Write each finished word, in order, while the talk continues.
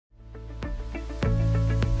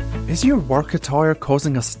Is your work attire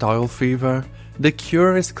causing a style fever? The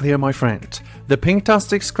cure is clear, my friend. The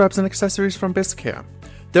Pinktastic scrubs and accessories from BizCare.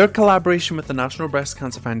 Their collaboration with the National Breast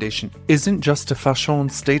Cancer Foundation isn't just a fashion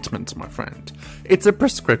statement, my friend. It's a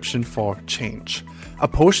prescription for change. A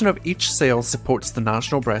portion of each sale supports the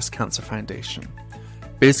National Breast Cancer Foundation.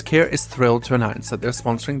 BizCare is thrilled to announce that they're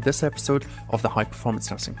sponsoring this episode of the High Performance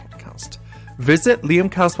Nursing Podcast. Visit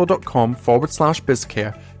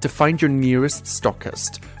liamcaswell.com/bizcare to find your nearest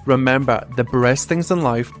stockist. Remember, the best things in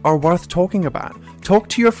life are worth talking about. Talk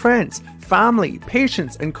to your friends, family,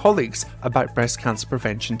 patients, and colleagues about breast cancer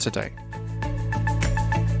prevention today.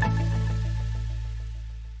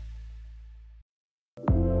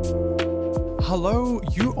 Hello,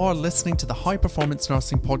 you are listening to the High Performance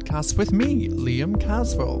Nursing Podcast with me, Liam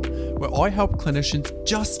Caswell, where I help clinicians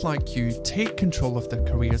just like you take control of their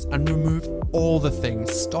careers and remove all the things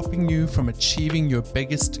stopping you from achieving your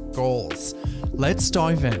biggest goals. Let's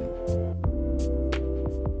dive in.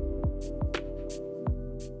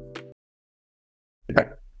 Okay.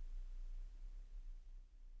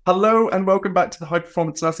 Hello and welcome back to the High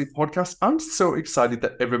Performance Nursing Podcast. I'm so excited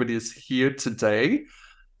that everybody is here today.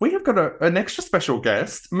 We have got an extra special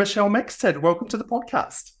guest, Michelle Mexted. Welcome to the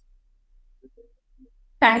podcast.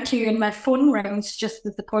 Thank you. And my phone rings just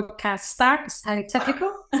as the podcast starts. How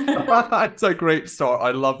typical. That's a great start. I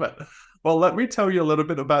love it. Well, let me tell you a little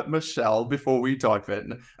bit about Michelle before we dive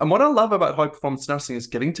in. And what I love about high performance nursing is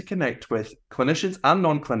getting to connect with clinicians and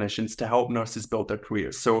non-clinicians to help nurses build their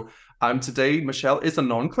careers. So today, Michelle is a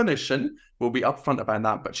non-clinician. We'll be upfront about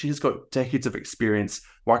that, but she's got decades of experience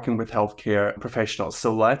working with healthcare professionals.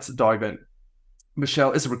 So let's dive in.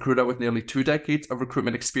 Michelle is a recruiter with nearly 2 decades of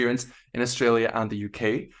recruitment experience in Australia and the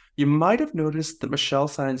UK. You might have noticed that Michelle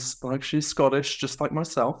sounds like she's Scottish, just like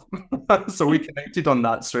myself. So we connected on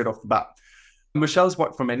that straight off the bat. Michelle's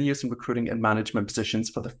worked for many years in recruiting and management positions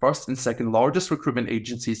for the first and second largest recruitment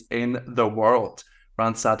agencies in the world,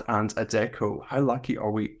 Randstad and Adecco. How lucky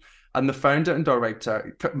are we? And the founder and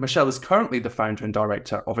director, Michelle is currently the founder and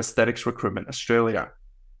director of Aesthetics Recruitment Australia,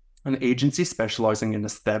 an agency specializing in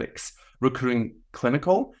aesthetics, recruiting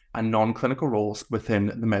clinical and non-clinical roles within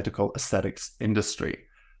the medical aesthetics industry.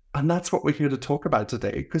 And that's what we're here to talk about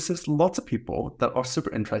today, because there's lots of people that are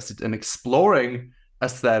super interested in exploring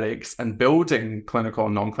aesthetics and building clinical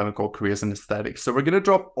and non-clinical careers in aesthetics. So we're going to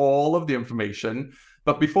drop all of the information.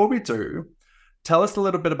 But before we do, tell us a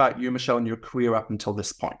little bit about you, Michelle, and your career up until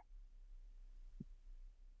this point.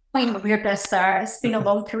 I'm a weird star. It's been a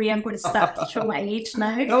long career. I'm going to start to show my age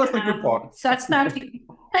now. Tell us a good part. So I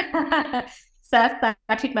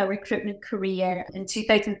started my recruitment career in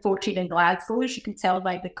 2014 in Glasgow, as you can tell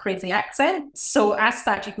by the crazy accent. So I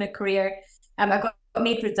started my career, I got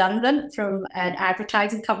made redundant from an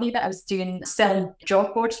advertising company that I was doing, selling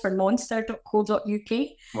job boards for monster.co.uk.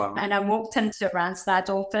 Wow. And I walked into a Randstad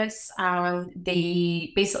office and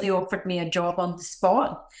they basically offered me a job on the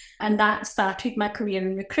spot. And that started my career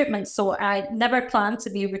in recruitment. So I never planned to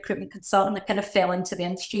be a recruitment consultant. I kind of fell into the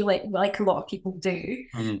industry like a lot of people do.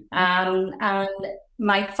 Mm-hmm. And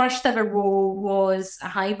my first ever role was a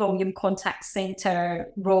high volume contact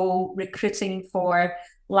centre role recruiting for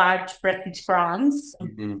large British brands.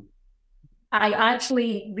 Mm-hmm. I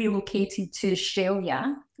actually relocated to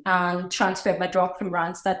Australia and transferred my job from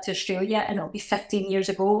Randstad to Australia, and it'll be 15 years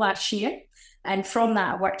ago last year. And from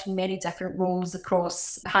that, I worked in many different roles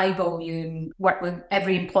across high volume, worked with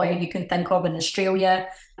every employer you can think of in Australia,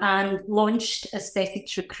 and launched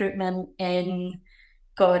aesthetics recruitment in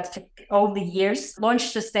all the years.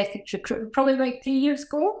 Launched aesthetics recruitment probably about 3 years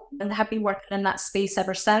ago, and have been working in that space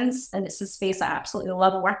ever since. And it's a space I absolutely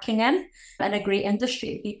love working in, and a great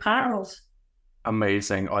industry to be part of.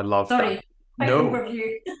 Amazing. I love that. Sorry,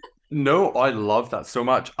 overview. No, I love that so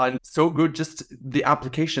much. And so good, just the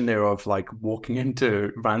application there of like walking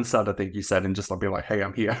into Randstad, I think you said, and just like being like, hey,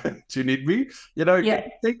 I'm here. Do you need me?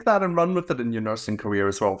 Take that and run with it in your nursing career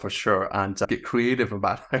as well, for sure. And get creative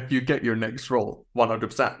about how you get your next role,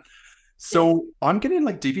 100%. So I'm going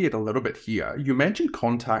to deviate a little bit here. You mentioned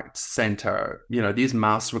contact center, these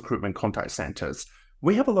mass recruitment contact centers.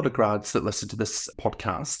 We have a lot of grads that listen to this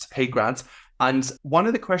podcast. Hey, grads. And one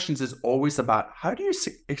of the questions is always about how do you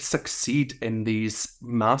succeed in these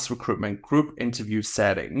mass recruitment group interview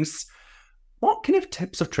settings? What kind of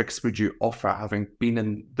tips or tricks would you offer, having been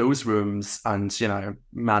in those rooms and,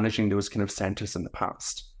 managing those kind of centers in the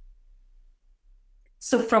past?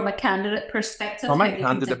 So from a candidate perspective? From a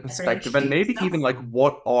candidate perspective, and maybe even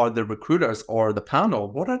what are the recruiters or the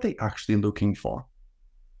panel, what are they actually looking for?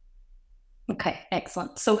 Okay,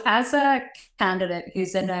 excellent. So as a candidate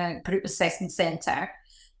who's in a group assessment centre,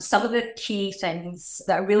 Some of the key things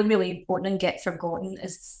that are really, really important and get forgotten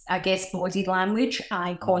is, I guess, body language,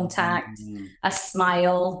 eye contact, a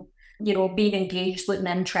smile, being engaged, looking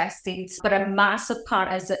interested. But a massive part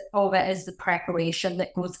of it is the preparation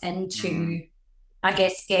that goes into, I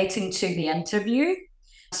guess, getting to the interview.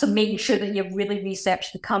 So making sure that you've really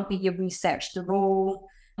researched the company, you've researched the role,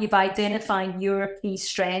 you've identified your key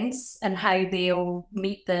strengths and how they'll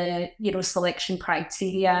meet the, selection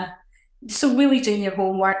criteria. So really doing your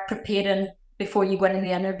homework, preparing before you go in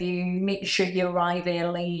the interview, making sure you arrive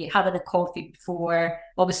early, having a coffee before,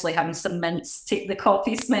 obviously having some mints, take the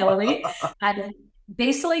coffee smell away, and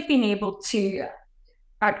basically being able to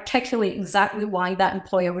articulate exactly why that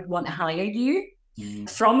employer would want to hire you.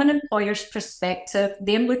 From an employer's perspective,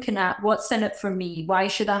 they're looking at what's in it for me. Why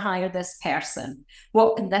should I hire this person?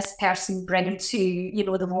 What can this person bring to,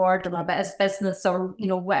 the board or a bit of business or,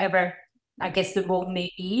 whatever, I guess the role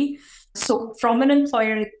may be. So from an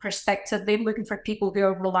employer perspective, they're looking for people who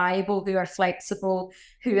are reliable, who are flexible,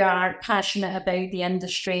 who are passionate about the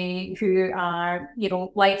industry, who are,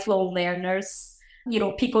 lifelong learners.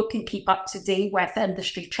 People can keep up to date with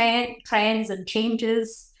industry trends and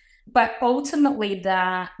changes. But ultimately,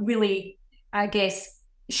 that really, I guess,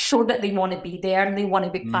 show that they want to be there and they want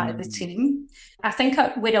to be part of the team. I think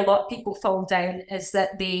where a lot of people fall down is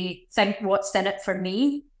that they think, what's in it for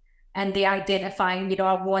me? And they identify,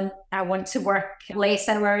 I want to work less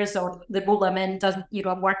hours, or the role I'm in doesn't,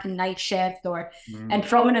 I'm working night shift, and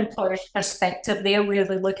from an employer's perspective, they're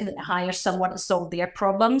really looking to hire someone to solve their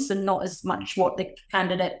problems and not as much what the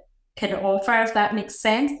candidate can offer, if that makes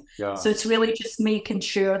sense. Yeah. So it's really just making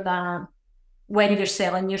sure that when you're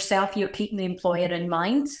selling yourself, you're keeping the employer in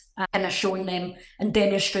mind and showing them and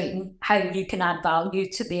demonstrating how you can add value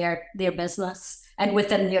to their business and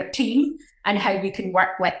within their team, and how you can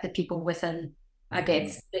work with the people within, I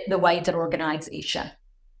guess, the wider organization.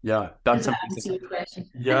 Yeah, that's amazing.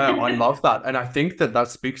 Yeah, I love that. And I think that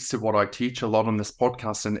speaks to what I teach a lot on this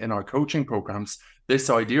podcast and in our coaching programs. This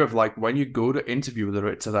idea of like, when you go to interview, whether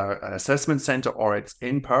it's at an assessment center or it's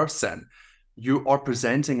in person, you are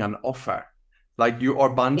presenting an offer. Like, you are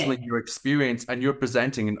bundling your experience and you're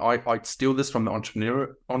presenting, and I steal this from the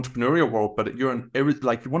entrepreneurial world, but you want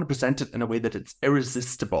to present it in a way that it's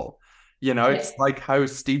irresistible. It's like how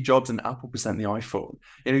Steve Jobs and Apple present the iPhone.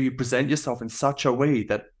 You present yourself in such a way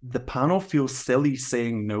that the panel feels silly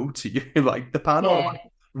saying no to you. Like the panel,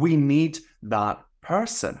 we need that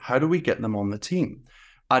person. How do we get them on the team?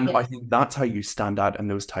 And I think that's how you stand out in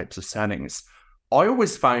those types of settings. I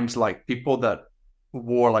always found like people that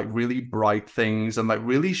wore like really bright things and like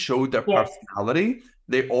really showed their personality,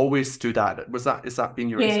 they always stood at it. Is that being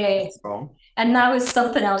your experience wrong? And that was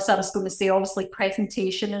something else I was going to say. Obviously,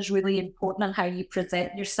 presentation is really important on how you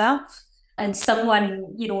present yourself. And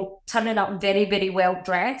someone, turning up very, very well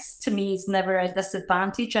dressed, to me, is never a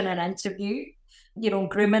disadvantage in an interview.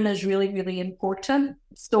 Grooming is really, really important.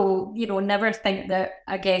 So, never think that,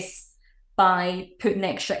 I guess, by putting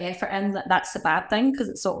extra effort in, that's a bad thing, because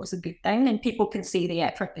it's always a good thing. And people can see the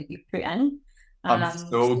effort that you put in. I'm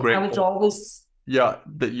so grateful. I was always... Yeah,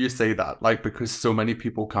 that you say that, like, because so many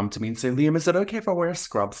people come to me and say, Liam, is it okay if I wear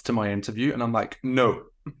scrubs to my interview? And I'm like, no.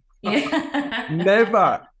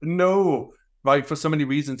 Never. No. Right, for so many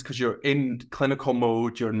reasons, because you're in clinical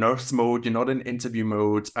mode, you're nurse mode, you're not in interview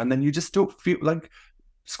mode, and then you just don't feel like...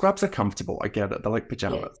 Scrubs are comfortable, I get it, they're like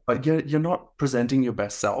pajamas, but you're not presenting your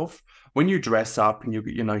best self. When you dress up and you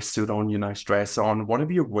get your nice suit on, your nice dress on,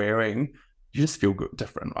 whatever you're wearing, you just feel good,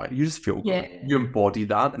 different, right? You just feel good. You embody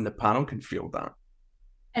that, and the panel can feel that.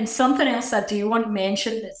 And something else I do want to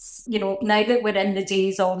mention is, now that we're in the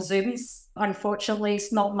days of Zooms, unfortunately,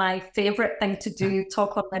 it's not my favorite thing to do,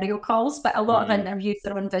 talk on video calls, but a lot of interviews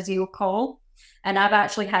are on video call. And I've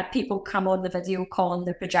actually had people come on the video call in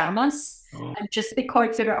their pajamas. And just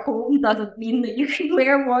because you're at home doesn't mean that you can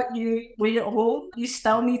wear what you wear at home. You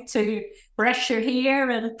still need to brush your hair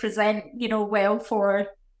and present, well for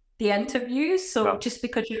the interview. So just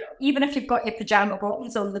because even if you've got your pajama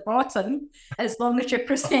bottoms on the bottom, as long as you're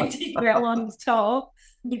presenting well on the top,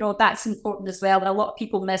 that's important as well. And a lot of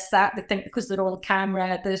people miss that. They think because they're on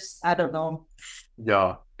camera, I don't know.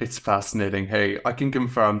 Yeah, it's fascinating. Hey, I can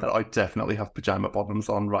confirm that I definitely have pajama bottoms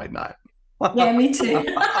on right now. Yeah, me too.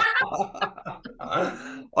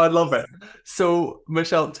 I love it. So,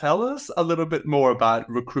 Michelle, tell us a little bit more about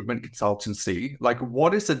recruitment consultancy. Like,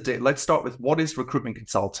 what is a day? Let's start with, what is recruitment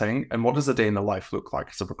consulting, and what does a day in the life look like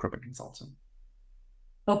as a recruitment consultant?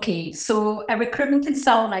 Okay, so a recruitment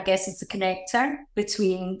consultant, I guess, is the connector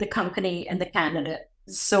between the company and the candidate.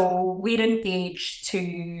 So we're engaged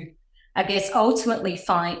to, I guess ultimately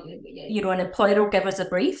find, an employer will give us a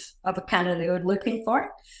brief of a candidate we're looking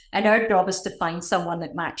for, and our job is to find someone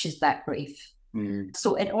that matches that brief.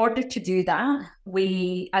 So in order to do that,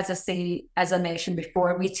 we, as I mentioned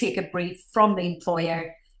before, we take a brief from the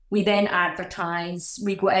employer. We then advertise,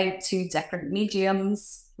 we go out to different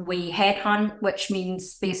mediums, we headhunt, which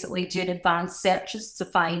means basically doing advanced searches to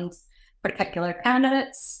find particular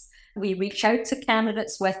candidates. We reach out to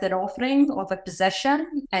candidates with an offering of a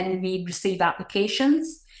position and we receive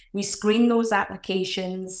applications. We screen those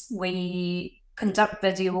applications. We conduct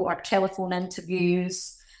video or telephone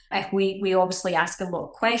interviews. We obviously ask a lot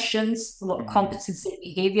of questions, a lot of competency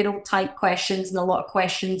behavioral type questions, and a lot of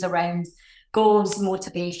questions around goals,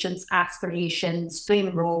 motivations, aspirations,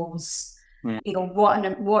 dream roles,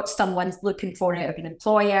 what someone's looking for out of an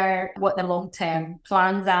employer, what their long-term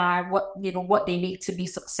plans are, what they need to be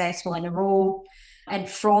successful in a role. And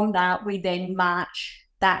from that, we then match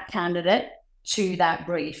that candidate to that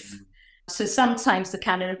brief. So sometimes the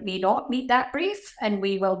candidate may not meet that brief, and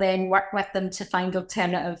we will then work with them to find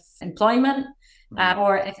alternative employment.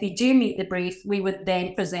 Or if they do meet the brief, we would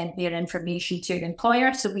then present their information to an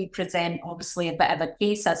employer. So we present obviously a bit of a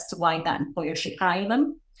case as to why that employer should hire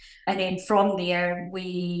them. And then from there,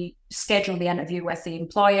 we schedule the interview with the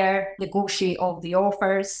employer, negotiate all the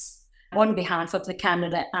offers on behalf of the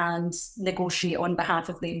candidate and negotiate on behalf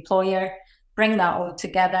of the employer, bring that all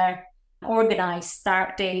together, organise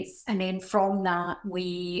start dates. And then from that,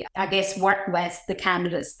 we, work with the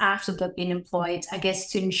candidates after they've been employed,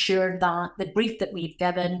 to ensure that the brief that we've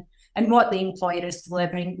given and what the employer is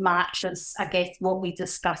delivering matches, what we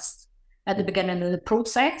discussed at the beginning of the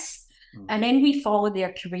process. And then we follow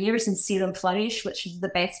their careers and see them flourish, which is the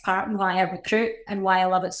best part and why I recruit and why I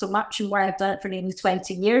love it so much and why I've done it for nearly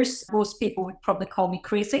 20 years. Most people would probably call me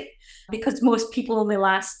crazy because most people only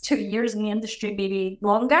last 2 years in the industry, maybe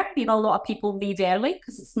longer. A lot of people leave early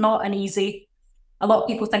because it's not an easy, a lot of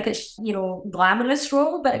people think it's, glamorous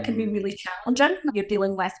role, but it can be really challenging. You're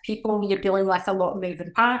dealing with people, you're dealing with a lot of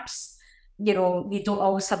moving parts. You don't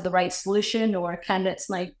always have the right solution, or candidates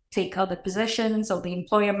might take other positions, or the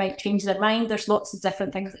employer might change their mind. There's lots of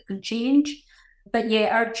different things that can change. But yeah,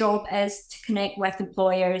 our job is to connect with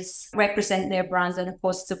employers, represent their brands in a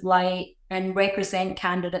positive light, and represent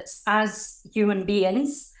candidates as human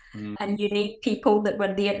beings and unique people that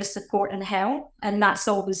we're there to support and help. And that's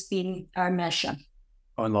always been our mission.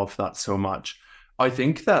 I love that so much. I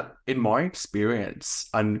think that in my experience,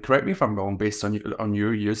 and correct me if I'm wrong based on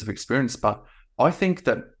your years of experience, but I think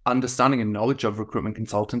that understanding and knowledge of recruitment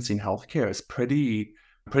consultancy in healthcare is pretty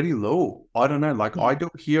low. I don't know, I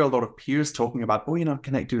don't hear a lot of peers talking about,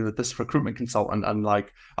 connected with this recruitment consultant and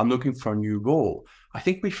I'm looking for a new role. I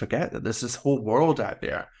think we forget that there's this whole world out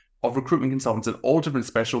there of recruitment consultants in all different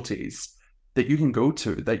specialties that you can go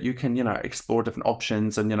to, that you can, explore different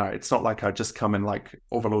options. And, it's not like I just come and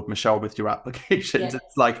overload Michelle with your applications.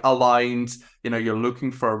 Yeah. It's aligned, you're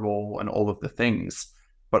looking for a role and all of the things.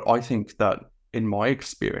 But I think that in my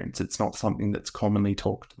experience, it's not something that's commonly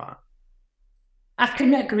talked about. I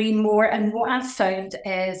couldn't agree more. And what I've found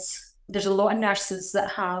is there's a lot of nurses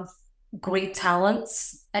that have great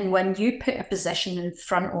talents. And when you put a position in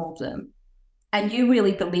front of them, and you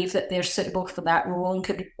really believe that they're suitable for that role and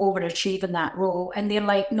could overachieve in that role, and they're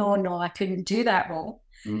like, no, I couldn't do that role.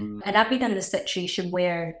 And I've been in a situation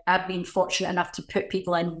where I've been fortunate enough to put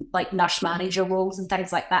people in nurse manager roles and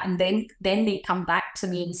things like that. And then they come back to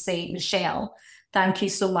me and say, Michelle, thank you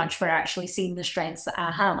so much for actually seeing the strengths that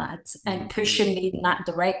I had and pushing me in that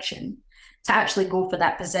direction to actually go for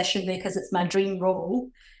that position because it's my dream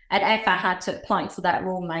role. And if I had to apply for that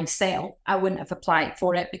role myself, I wouldn't have applied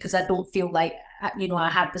for it because I don't feel like, I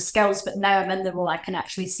had the skills. But now I'm in the role, I can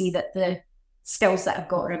actually see that the skills that I've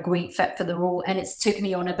got are a great fit for the role. And it's took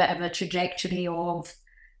me on a bit of a trajectory of,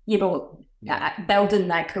 building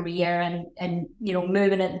that career and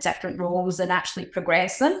moving into different roles and actually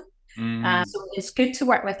progressing. So it's good to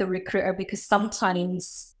work with a recruiter because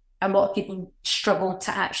sometimes a lot of people struggle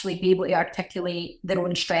to actually be able to articulate their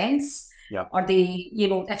own strengths. Yeah. Or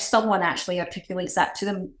if someone actually articulates that to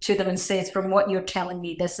them and says, from what you're telling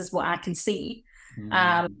me, this is what I can see. It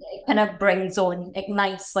kind of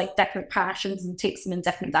ignites different passions and takes them in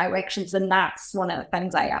different directions. And that's one of the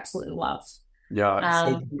things I absolutely love.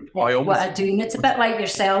 Yeah. What I do. And it's a bit like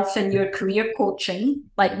yourself and your career coaching.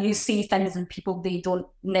 You see things in people they don't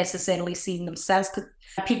necessarily see in themselves because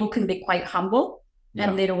people can be quite humble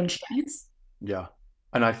in their own strengths. Yeah.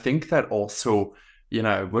 And I think that also,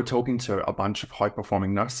 we're talking to a bunch of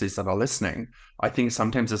high-performing nurses that are listening. I think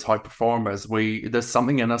sometimes as high performers, there's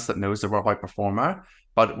something in us that knows that we're a high performer,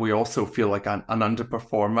 but we also feel like an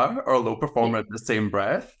underperformer or a low performer at the same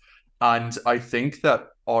breath. And I think that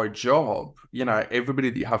our job, everybody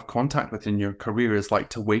that you have contact with in your career is like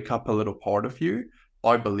to wake up a little part of you,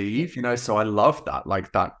 I believe, so I love that,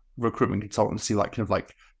 like that recruitment consultancy, like kind of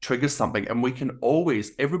like triggers something. And we can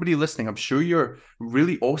always, everybody listening, I'm sure you're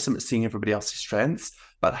really awesome at seeing everybody else's strengths,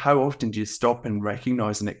 but how often do you stop and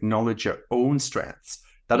recognize and acknowledge your own strengths?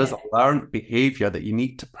 That is a learned behavior that you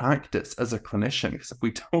need to practice as a clinician. Because if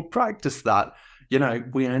we don't practice that,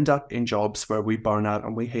 we end up in jobs where we burn out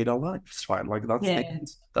and we hate our lives, right? Like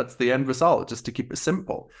that's the end result, just to keep it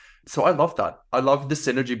simple. So I love that. I love the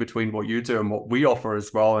synergy between what you do and what we offer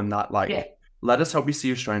as well. And that let us help you see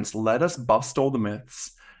your strengths. Let us bust all the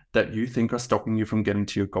myths that you think are stopping you from getting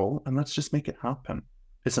to your goal. And let's just make it happen.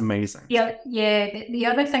 It's amazing. Yeah. The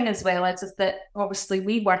other thing as well is that obviously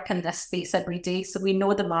we work in this space every day. So we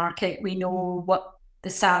know the market, we know what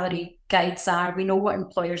the salary guides are, we know what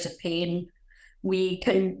employers are paying. We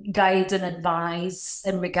can guide and advise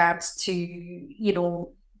in regards to,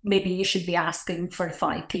 maybe you should be asking for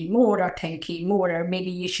 5p more or 10k more, or maybe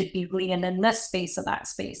you should be leaning in this space or that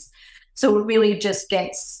space. So it really just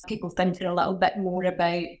gets people thinking a little bit more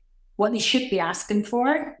about what they should be asking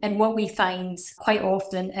for. And what we find quite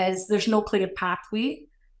often is there's no clear pathway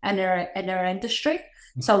in our industry.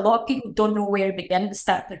 So a lot of people don't know where to begin to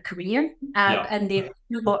start their career, and they have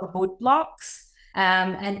a lot of roadblocks.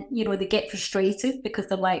 And they get frustrated because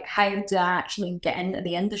they're like, how do I actually get into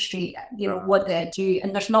the industry? What do I do?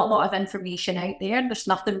 And there's not a lot of information out there. There's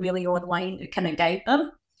nothing really online to kind of guide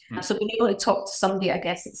them. So being able to talk to somebody, I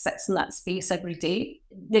guess, that sits in that space every day,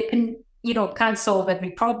 that can, can't solve every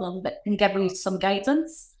problem, but can give you some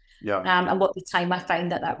guidance. And a lot of the time I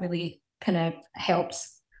find that really kind of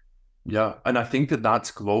helps. Yeah, and I think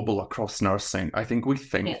that's global across nursing. I think we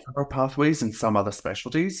think there are pathways in some other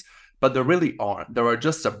specialties, but there really aren't. There are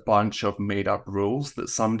just a bunch of made up rules that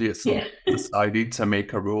somebody has decided to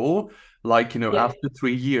make a rule. Like, after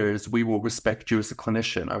 3 years, we will respect you as a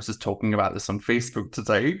clinician. I was just talking about this on Facebook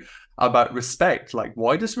today about respect. Like,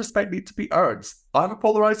 why does respect need to be earned? I have a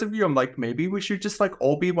polarizing view. I'm like, maybe we should just like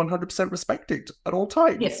all be 100% respected at all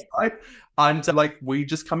times, right? And we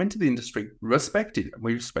just come into the industry respected and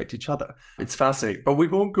we respect each other. It's fascinating, but we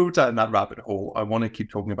won't go down that rabbit hole. I want to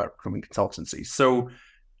keep talking about recruitment consultancy. So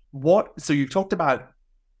you've talked about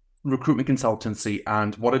recruitment consultancy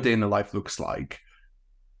and what a day in the life looks like.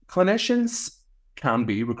 Clinicians can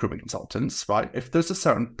be recruitment consultants, right? If there's a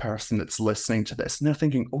certain person that's listening to this and they're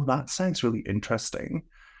thinking, oh, that sounds really interesting,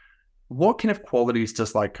 what kind of qualities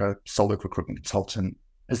does like a solid recruitment consultant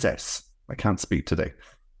possess? I can't speak today.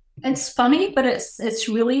 It's funny, but it's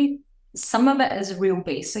really, some of it is real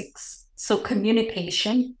basics. So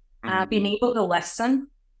communication, being able to listen,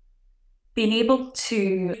 being able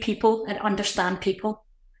to people and understand people,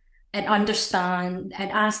 and understand and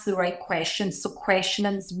ask the right questions. So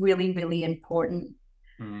questioning is really, really important.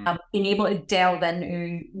 Being able to delve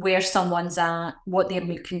into where someone's at, what they're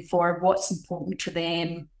looking for, what's important to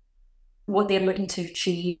them, what they're looking to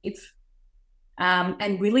achieve.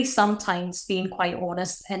 And really sometimes being quite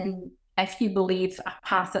honest. And if you believe a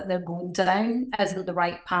path that they're going down isn't the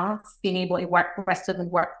right path, being able to work with them and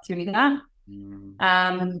work through that.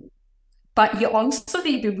 But you also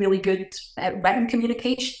need to be really good at written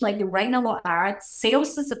communication. Like you're writing a lot of ads.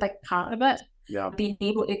 Sales is a big part of it. Being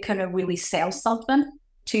able to kind of really sell something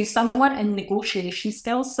to someone, and negotiation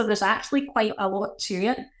skills. So there's actually quite a lot to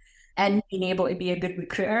it. And being able to be a good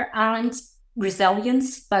recruiter, and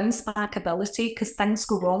resilience, bounce back ability, because things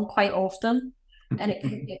go wrong quite often. And it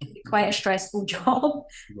can be quite a stressful job.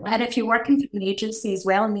 And if you're working for an agency as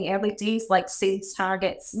well in the early days, like sales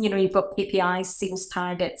targets, you've got KPIs, sales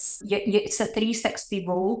targets, it's a 360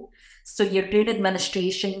 role. So you're doing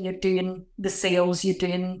administration, you're doing the sales, you're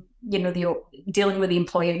doing, dealing with the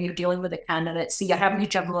employer, you're dealing with the candidate. So you're having to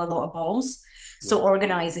juggle a lot of balls. So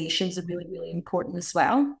organizations are really, really important as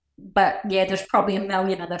well. But there's probably a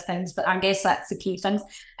million other things, but I guess that's the key things.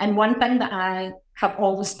 And one thing that I have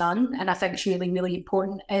always done, and I think is really, really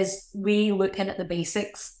important, is re-looking at the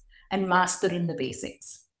basics and mastering the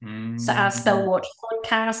basics. So I still watch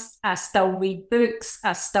podcasts, I still read books,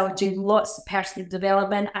 I still do lots of personal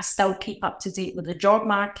development, I still keep up to date with the job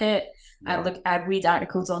market. I read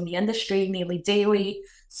articles on the industry nearly daily.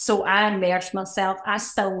 So I immerse myself. I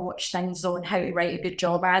still watch things on how to write a good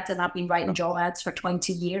job ad, and I've been writing job ads for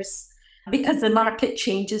 20 years because the market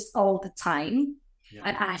changes all the time.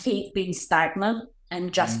 And I hate being stagnant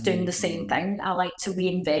and just doing the same thing. I like to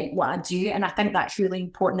reinvent what I do. And I think that's really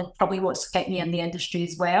important, and probably what's kept me in the industry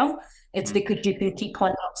as well. It's because you can keep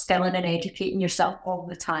on upskilling and educating yourself all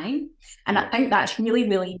the time. And I think that's really,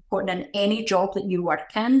 really important in any job that you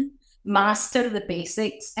work in. master the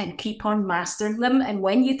basics and keep on mastering them. And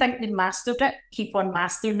when you think you've mastered it, keep on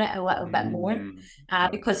mastering it a little bit more.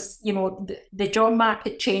 Because, the job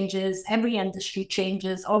market changes, every industry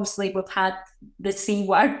changes. Obviously, we've had the C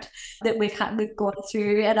word that we've gone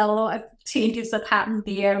through, and a lot of changes have happened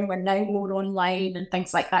there, and we're now more online and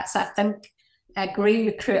things like that. So I think a great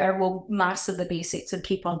recruiter will master the basics and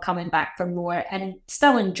keep on coming back for more and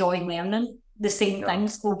still enjoy learning the same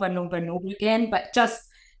things over and over and over again, but just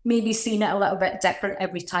maybe seeing it a little bit different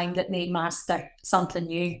every time that they master something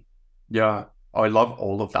new. Yeah, I love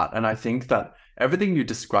all of that. And I think that everything you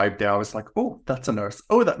described there, I was like, oh, that's a nurse.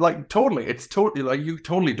 Oh, that, like, totally. It's totally like, you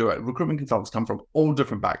totally do it. Recruitment consultants come from all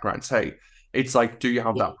different backgrounds. Hey, it's like, do you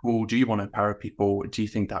have that pool? Do you want to empower people? Do you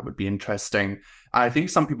think that would be interesting? I think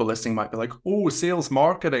some people listening might be like, oh, sales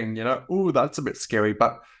marketing, oh, that's a bit scary.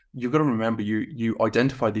 But you've got to remember, you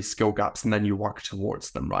identify these skill gaps and then you work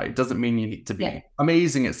towards them, right? It doesn't mean you need to be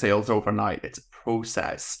amazing at sales overnight. It's a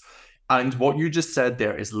process. And what you just said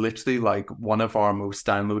there is literally like one of our most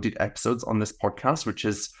downloaded episodes on this podcast, which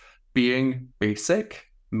is being basic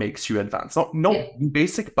makes you advance. Not being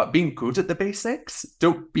basic, but being good at the basics.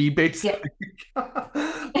 Don't be basic.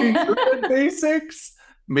 Being good at basics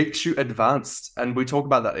makes you advanced. And we talk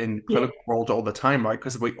about that in clinical world all the time, right?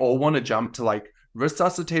 Because we all want to jump to like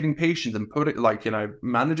resuscitating patients and put it like,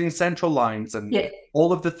 managing central lines and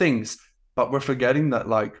all of the things. But we're forgetting that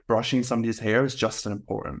like brushing somebody's hair is just as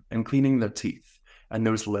important, and cleaning their teeth and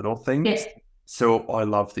those little things. Yes. So I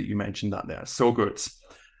love that you mentioned that there. So good.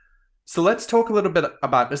 So let's talk a little bit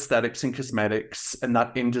about aesthetics and cosmetics and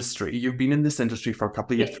that industry. You've been in this industry for a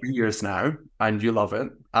couple of years, 3 years now, and you love it.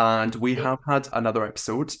 And we have had another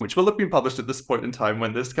episode, which will have been published at this point in time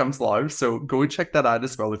when this comes live. So go and check that out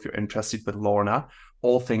as well if you're interested, with Lorna,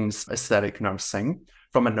 all things aesthetic nursing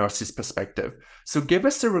from a nurse's perspective. So give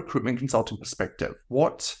us a recruitment consultant perspective.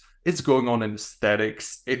 What is going on in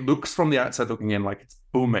aesthetics? It looks from the outside looking in like it's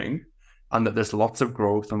booming and that there's lots of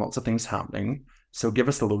growth and lots of things happening. So give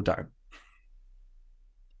us the lowdown.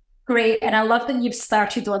 Great. And I love that you've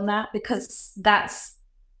started on that, because that's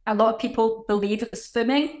a lot of people believe it's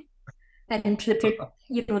booming. And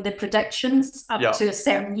the predictions up to a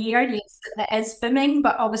certain year, yes, it is booming,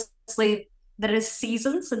 but obviously there is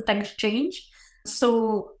seasons and things change.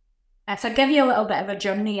 So if I give you a little bit of a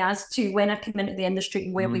journey as to when I came into the industry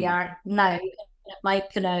and where we are now, it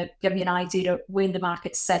might kind of give you an idea of where the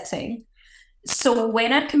market's sitting. So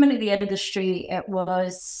when I came into the industry, it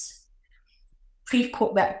was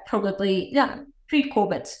pre-COVID,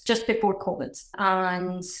 just before COVID.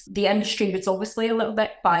 And the industry was obviously a little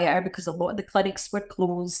bit quieter because a lot of the clinics were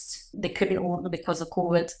closed. They couldn't open because of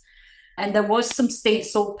COVID. And there was some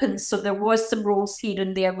states open, so there was some roles here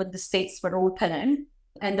and there when the states were opening,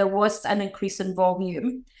 and there was an increase in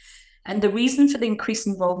volume. And the reason for the increase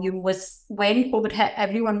in volume was when COVID hit,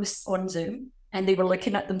 everyone was on Zoom, and they were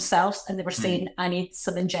looking at themselves and they were saying, I need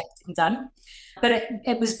some injecting done. But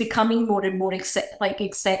it was becoming more and more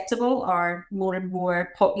acceptable or more and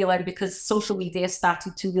more popular because social media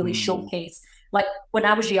started to really showcase. Like when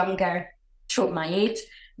I was younger, show my age,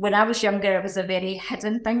 when I was younger, it was a very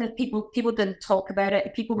hidden thing that people didn't talk about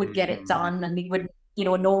it. People would get it done and they would,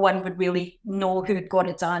 no one would really know who had got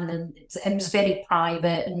it done. And it was very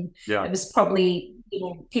private, and it was probably,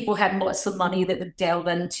 people had lots of money that would delve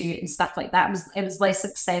into it and stuff like that. It was less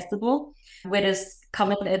accessible. Whereas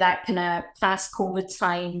coming into that kind of fast COVID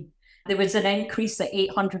time, there was an increase at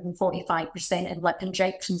 845% in lip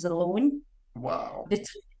injections alone. Wow.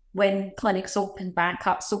 When clinics opened back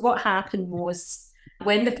up. So what happened was,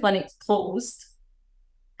 when the clinics closed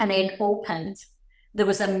and then opened, there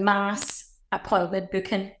was a mass appointment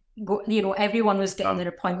booking. Everyone was getting their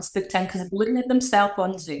appointments booked in because they were looking at themselves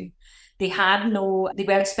on Zoom. They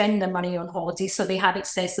weren't spending their money on holidays, so they had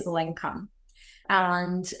accessible income.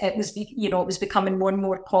 And it was becoming more and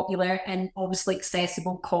more popular and obviously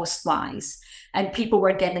accessible cost-wise. And people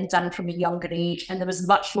were getting done from a younger age, and there was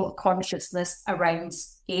much more consciousness around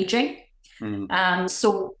aging.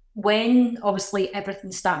 So when obviously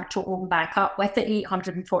everything started to open back up with the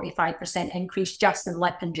 845% increase just in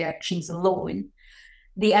lip injections alone,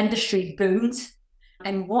 the industry boomed.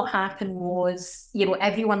 And what happened was,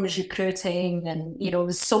 everyone was recruiting, and, there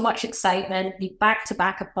was so much excitement,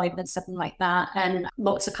 back-to-back appointments, something like that. And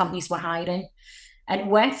lots of companies were hiring. And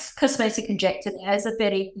with cosmetic injecting, it is a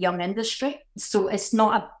very young industry. So it's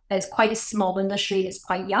quite a small industry. It's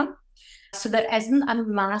quite young. So there isn't a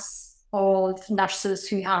mass of nurses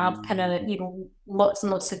who have kind of, lots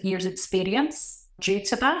and lots of years experience due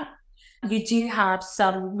to that. You do have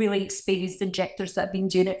some really experienced injectors that have been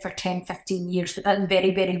doing it for 10, 15 years, but that's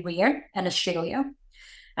very, very rare in Australia.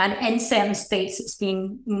 And in certain states, it's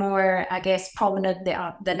been more, I guess, prominent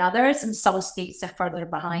than others. And some states are further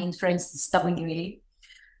behind, for instance, WA.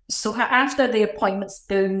 So after the appointments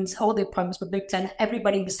boomed, all the appointments were booked in,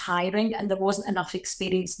 everybody was hiring and there wasn't enough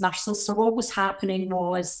experienced nurses. So what was happening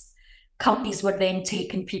was companies were then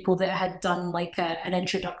taking people that had done like an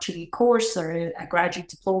introductory course or a graduate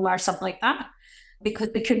diploma or something like that,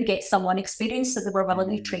 because they couldn't get someone experienced, so they were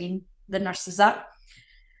willing to train the nurses up.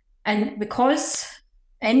 And because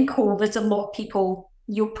in COVID, a lot of people,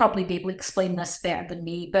 you'll probably be able to explain this better than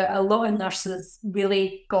me, but a lot of nurses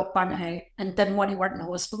really got burnt out and didn't want to work in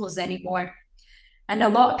hospitals anymore. And a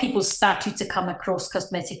lot of people started to come across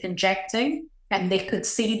cosmetic injecting, and they could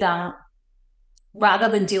see that rather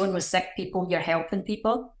than dealing with sick people, you're helping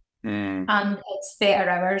people. And it's better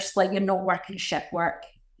hours, like you're not working shift work.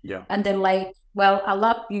 Yeah. And they're like, well, I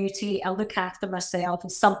love beauty, I look after myself,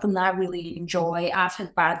 it's something that I really enjoy. I've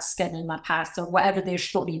had bad skin in my past, or whatever their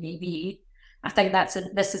story may be. I think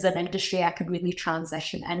this is an industry I could really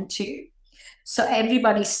transition into. So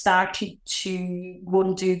everybody started to go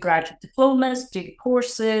and do graduate diplomas, do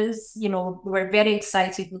courses. You know, we were very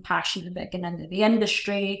excited and passionate about getting into the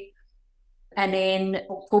industry. And then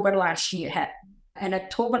October last year hit. And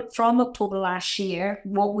from October last year,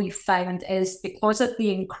 what we found is because of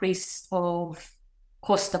the increase of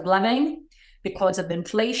cost of living, because of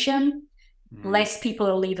inflation, less people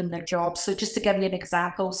are leaving their jobs. So just to give you an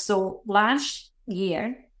example, so last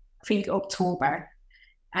year, pre-October,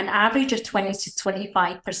 an average of 20 to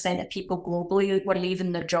 25% of people globally were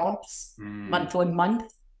leaving their jobs month on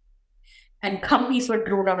month. And companies were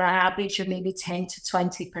growing on an average of maybe 10 to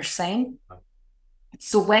 20%.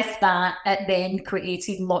 So with that, it then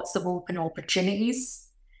created lots of open opportunities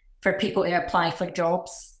for people to apply for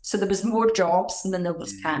jobs. So there was more jobs than there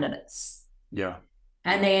was candidates. Yeah.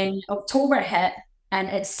 And then October hit and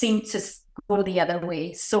it seemed to go the other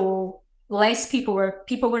way. So less people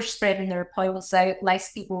were spreading their appointments out,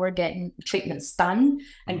 less people were getting treatments done,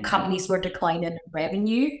 and companies were declining in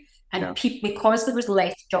revenue. And because there was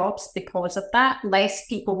less jobs, because of that, less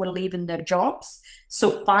people were leaving their jobs.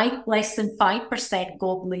 So less than 5%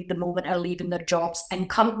 globally at the moment are leaving their jobs, and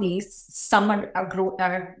companies, some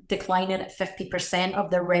are declining at 50%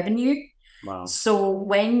 of their revenue. Wow. So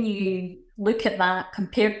when you look at that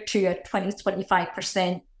compared to a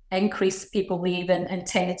 20-25% increase people leaving and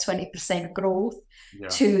 10 to 20% growth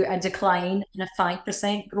to a decline and a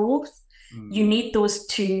 5% growth, you need those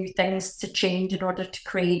two things to change in order to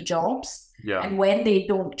create jobs. Yeah. And when they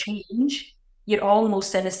don't change, you're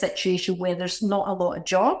almost in a situation where there's not a lot of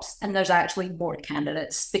jobs and there's actually more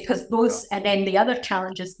candidates, because and then the other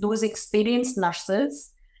challenge is those experienced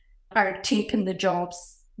nurses are taking the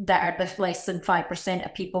jobs that are less than 5%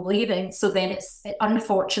 of people leaving. So then it's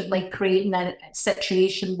unfortunately creating a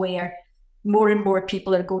situation where more and more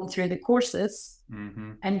people are going through the courses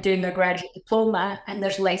and doing their graduate diploma, and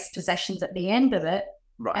there's less positions at the end of it.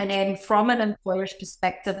 Right. And then from an employer's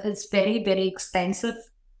perspective, it's very, very expensive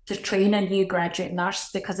to train a new graduate nurse,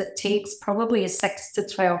 because it takes probably a 6 to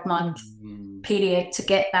 12 month period to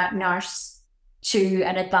get that nurse to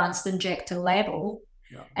an advanced injector level.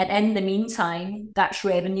 Yeah. And in the meantime, that's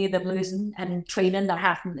revenue they're losing, and training they're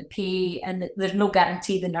having to pay, and there's no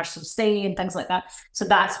guarantee the nurse will stay and things like that. So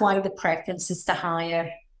that's why the preference is to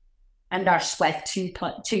hire a nurse with 2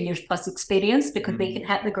 years plus experience, because they can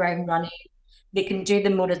hit the ground running, they can do the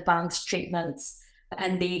more advanced treatments,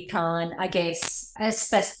 and they can, I guess,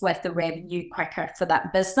 assist with the revenue quicker for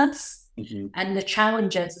that business. And the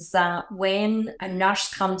challenge is that when a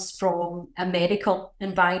nurse comes from a medical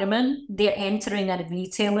environment, they're entering a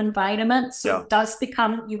retail environment. So it does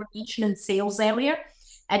become, you were mentioning sales earlier,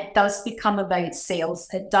 it does become about sales.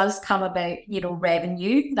 It does come about,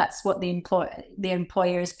 revenue. That's what the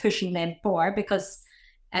employer is pushing them for, because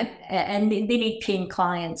and they need paying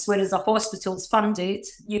clients. Whereas a hospital is funded,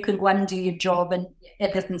 you can go and do your job and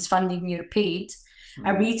everything's funded and you're paid.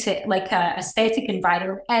 A retail, like a aesthetic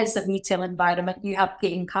environment, is a retail environment. You have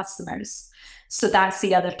paying customers. So that's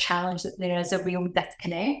the other challenge, that there is a real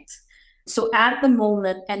disconnect. So at the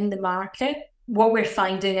moment in the market, what we're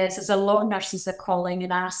finding is a lot of nurses are calling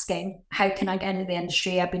and asking, how can I get into the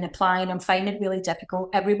industry? I've been applying, I'm finding it really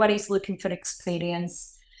difficult. Everybody's looking for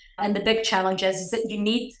experience. And the big challenge is that you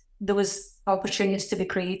need those opportunities to be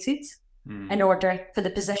created in order for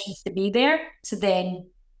the positions to be there. So then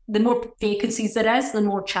the more vacancies there is, the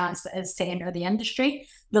more chance it is to enter the industry.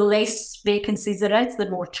 The less vacancies there is, the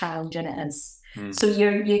more challenging it is. So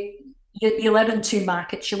you live in two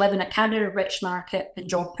markets. You live in a candidate-rich market and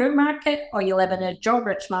job-poor market, or you live in a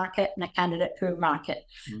job-rich market and a candidate-poor market.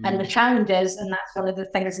 And the challenge is, and that's one of the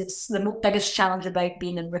things, it's the biggest challenge about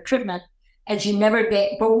being in recruitment, is you never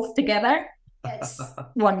get both together. It's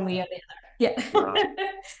one way or the other. Yeah.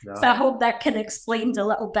 Yeah. So I hope that can explain a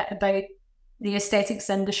little bit about the aesthetics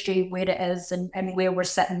industry, where it is and where we're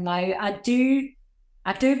sitting now. I do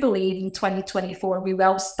believe in 2024 we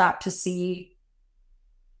will start to see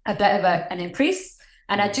a bit of an increase.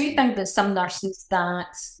 And I do think that some nurses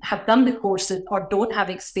that have done the courses or don't have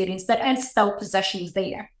experience, there is still positions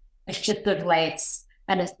there. It's just there's less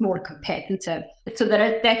and it's more competitive. So there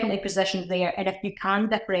are definitely positions there. And if you can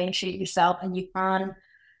differentiate yourself and you can,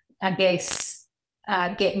 I guess,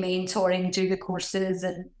 get mentoring, do the courses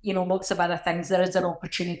and, lots of other things, there is an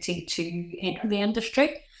opportunity to enter the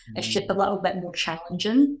industry. It's just a little bit more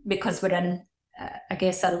challenging because we're in, I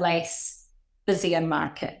guess, a less busier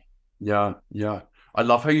market. Yeah. I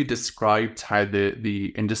love how you described how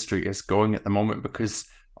the industry is going at the moment, because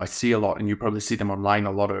I see a lot, and you probably see them online,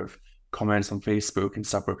 a lot of comments on Facebook and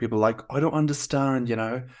stuff where people are like, I don't understand,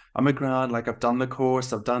 I'm a grad, like I've done the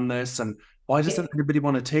course, I've done this, and why doesn't anybody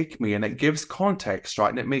want to take me? And it gives context, right?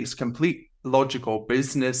 And it makes complete logical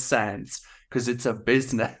business sense because it's a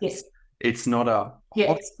business. Yes. It's not a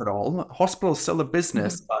hospital. Hospital is still a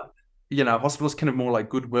business, but hospitals kind of more like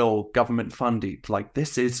goodwill, government funded. Like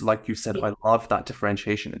this is, like you said, I love that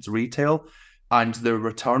differentiation. It's retail, and the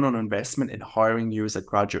return on investment in hiring you as a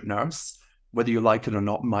graduate nurse, whether you like it or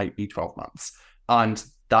not, might be 12 months. And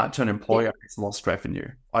that to an employer is lost revenue.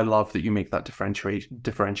 I love that you make that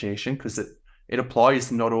differentiation because it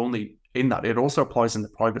applies not only in that, it also applies in the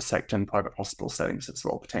private sector and private hospital settings as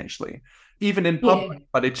well, potentially. Even in public,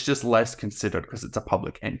 but it's just less considered because it's a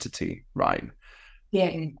public entity, right? Yeah.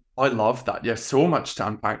 I love that. Yeah, so much to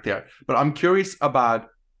unpack there. But I'm curious about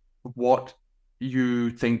what you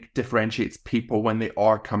think differentiates people when they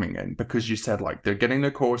are coming in, because you said like they're getting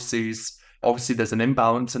their courses. Obviously, there's an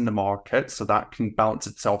imbalance in the market, so that can balance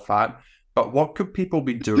itself out. But what could people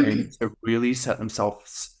be doing to really set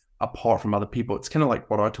themselves apart from other people? It's kind of like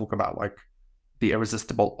what I talk about, like the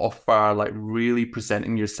irresistible offer, like really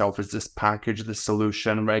presenting yourself as this package, this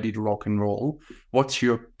solution, ready to rock and roll. What's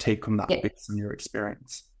your take on that based on your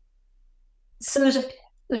experience? So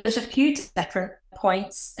there's a few different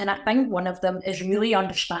points, and I think one of them is really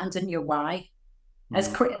understanding your why. It's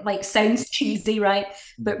like sounds cheesy, right?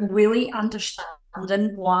 But really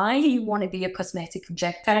understanding why you want to be a cosmetic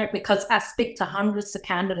injector, because I speak to hundreds of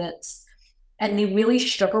candidates and they really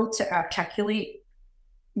struggle to articulate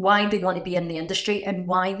why they want to be in the industry and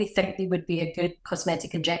why they think they would be a good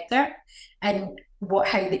cosmetic injector and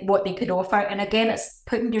what they could offer. And again, it's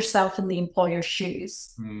putting yourself in the employer's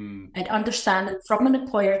shoes and understanding from an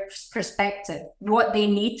employer's perspective what they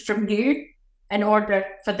need from you in order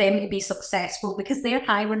for them to be successful, because they're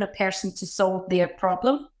hiring a person to solve their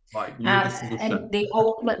problem. Right. And they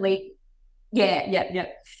ultimately,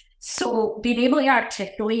 So being able to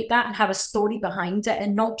articulate that and have a story behind it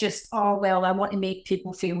and not just, oh, well, I want to make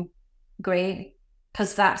people feel great,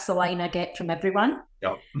 because that's the line I get from everyone.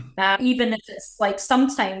 Yeah. Even if it's like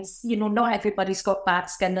sometimes, not everybody's got bad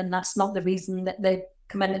skin, and that's not the reason that they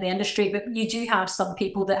come into the industry, but you do have some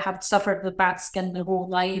people that have suffered with bad skin their whole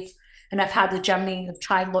life and have had a journey and have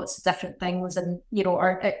tried lots of different things, and,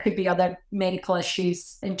 or it could be other medical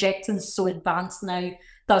issues. Injecting's so advanced now,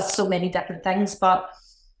 does so many different things, but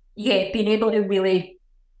being able to really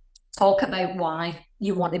talk about why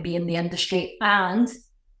you want to be in the industry and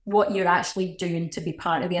what you're actually doing to be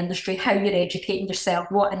part of the industry, how you're educating yourself,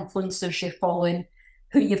 what influencers you're following,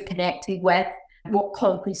 who you've connected with, what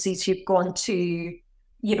conferences you've gone to,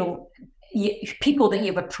 people that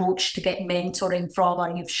you've approached to get mentoring from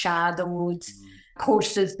or you've shadowed,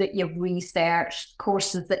 courses that you've researched,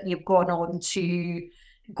 courses that you've gone on to,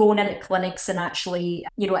 going into clinics and actually,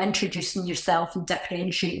 introducing yourself and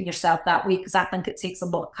differentiating yourself that way, because I think it takes a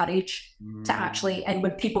lot of courage to actually, and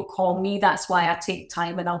when people call me, that's why I take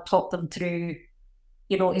time and I'll talk them through,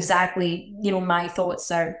 exactly, my thoughts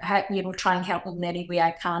are, try and help them in any way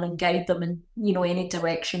I can and guide them in, any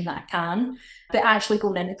direction that I can. But actually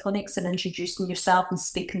going into clinics and introducing yourself and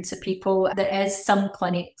speaking to people, there is some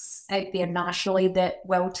clinics out there nationally that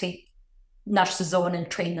will take nurses on and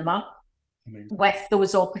train them up. Amazing. With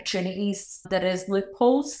those opportunities, there is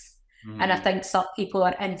loopholes. And I think some people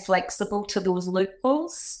are inflexible to those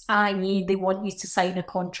loopholes, i.e. they want you to sign a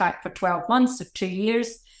contract for 12 months or 2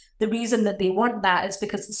 years. The reason that they want that is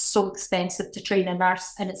because it's so expensive to train a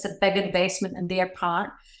nurse and it's a big investment in their part.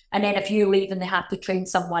 And then if you leave and they have to train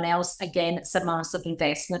someone else, again, it's a massive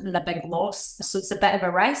investment and a big loss. So it's a bit of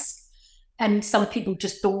a risk. And some people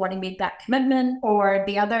just don't want to make that commitment. Or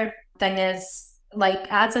the other thing is, like,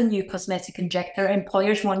 as a new cosmetic injector,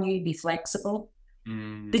 employers want you to be flexible. They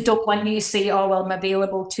Mm. don't want you to say, oh, well, I'm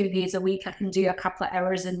available 2 days a week. I can do a couple of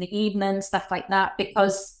hours in the evening, stuff like that,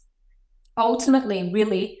 because ultimately,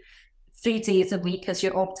 really, 3 days a week is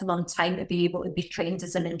your optimum time to be able to be trained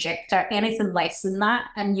as an injector. Anything less than that,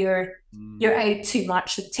 and you're Mm. out too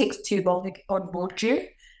much. It takes too long to onboard you.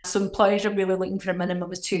 So employers are really looking for a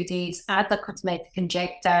minimum of 2 days. Add the cosmetic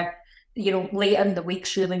injector. Late in the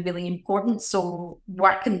week's really, really important. So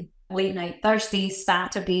working late night Thursdays,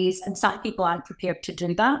 Saturdays, and some people aren't prepared to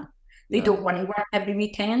do that. They Yeah. don't want to work every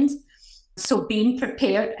weekend. So being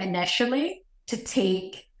prepared initially to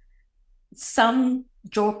take some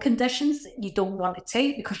job conditions that you don't want to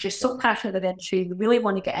take because you're so passionate about industry, you really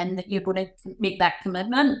want to get in, that you're going to make that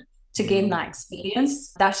commitment to gain Mm. that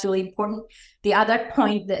experience. That's really important. The other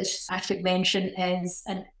point that I should mention is,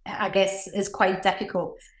 and I guess is quite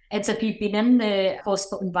difficult, it's if you've been in the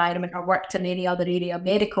hospital environment or worked in any other area of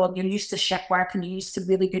medical and you're used to shift work and you're used to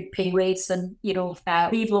really good pay rates and,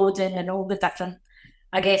 leave loading and all the different,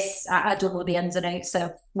 I guess I don't know the ins and outs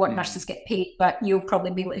of what Mm. nurses get paid, but you'll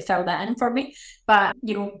probably be able to fill that in for me. But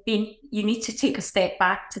you need to take a step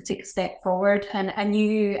back to take a step forward. And a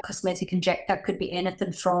new cosmetic injector could be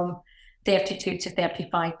anything from $32 to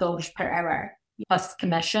 $35 per hour plus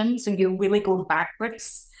commission. So you're really going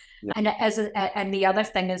backwards. Yeah. And and the other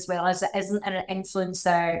thing as well is it isn't an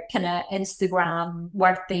influencer kind of Instagram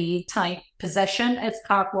worthy type position. It's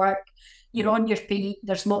hard work. You're on your feet.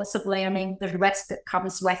 There's lots of learning. There's risk that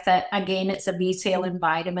comes with it. Again, it's a retail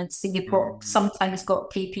environment, so you've got Mm. sometimes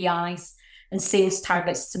got KPIs and sales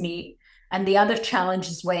targets to meet. And the other challenge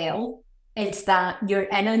as well is that you're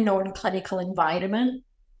in a non-clinical environment,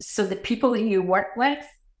 so the people that you work with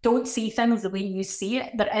don't see things the way you see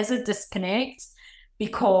it. There is a disconnect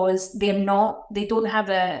because they don't have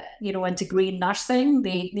a degree in nursing.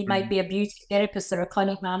 They might Mm. be a beauty therapist or a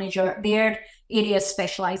clinic manager. Their area of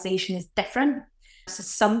specialization is different. So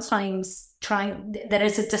sometimes there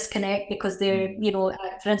is a disconnect because Mm.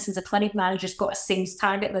 for instance, a clinic manager's got a sales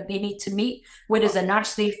target that they need to meet, whereas a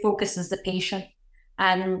nurse, they focus as the patient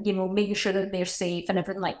and, making sure that they're safe and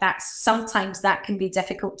everything like that. Sometimes that can be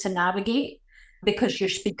difficult to navigate because you're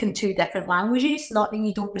speaking two different languages. Not that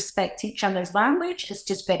you don't respect each other's language, it's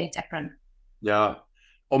just very different. Yeah.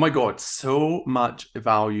 Oh my God, so much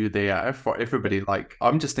value there for everybody. Like,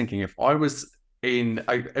 I'm just thinking if I was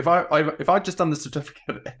if I just done the certificate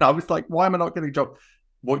and I was like, why am I not getting a job?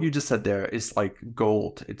 What you just said there is like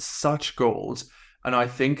gold. It's such gold. And I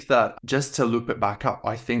think that just to loop it back up,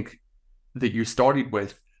 I think that you started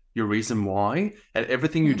with your reason why, and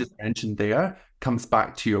everything you just mentioned there comes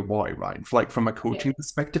back to your why, right? Like from a Yeah. coaching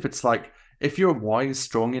perspective, it's like if your why is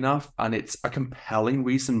strong enough and it's a compelling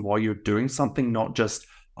reason why you're doing something, not just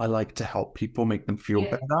I like to help people make them feel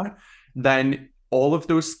Yeah. better, then all of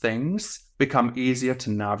those things become easier to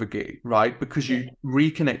navigate, right? Because Yeah. you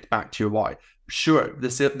reconnect back to your why. Sure,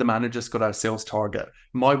 the manager's got a sales target.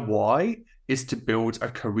 My why is to build a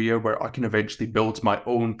career where I can eventually build my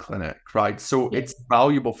own clinic, right? So Yeah. it's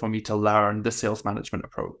valuable for me to learn the sales management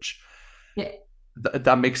approach. Yeah.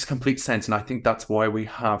 That makes complete sense. And I think that's why we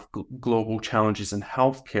have global challenges in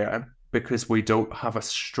healthcare because we don't have a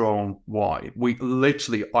strong why.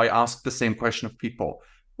 I ask the same question of people.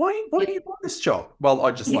 Why do Yeah. you want this job? Well,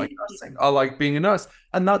 I just Yeah. like nursing. I like being a nurse.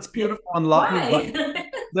 And that's Yeah. beautiful and lovely. But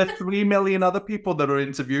Why? the 3 million other people that are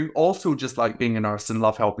interviewing also just like being a nurse and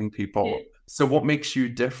love helping Yeah. people. So what makes you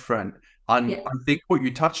different? And Yeah. I think what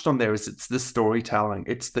you touched on there is it's the storytelling,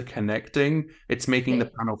 it's the connecting, it's making Yeah.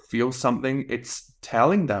 the panel feel something, it's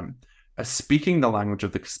telling them, speaking the language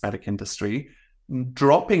of the cosmetic industry,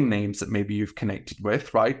 dropping names that maybe you've connected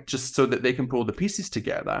with, right? Just so that they can pull the pieces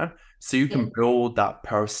together so you Yeah. can build that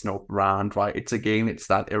personal brand, right? It's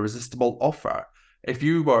that irresistible offer. If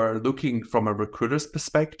you were looking from a recruiter's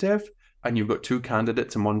perspective and you've got two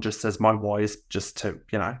candidates and one just says, my why is just to,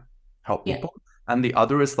 help Yeah. people. And the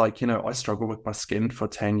other is like, I struggled with my skin for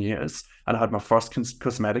 10 years and I had my first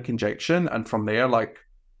cosmetic injection. And from there, like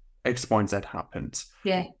X, Y, and Z happened.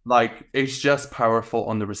 Yeah. Like it's just powerful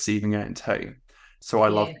on the receiving end. Hey, so I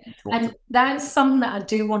love Yeah. that you talked And that's something that I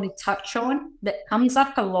do want to touch on that comes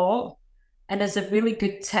up a lot and is a really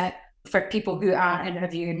good tip for people who are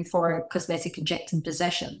interviewing for cosmetic injecting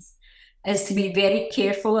positions is to be very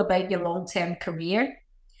careful about your long-term career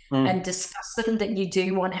about. and discussing that you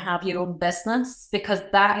do want to have your own business because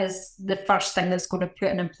that is the first thing that's going to put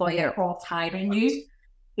an employer off hiring you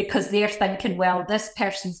because they're thinking, well, this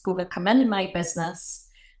person's going to come into my business,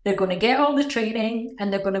 they're going to get all the training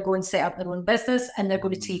and they're going to go and set up their own business and they're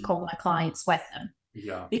going to take all my clients with them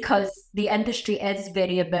Yeah. because the industry is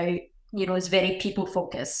very about, is very people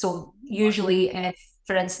focused. So usually if,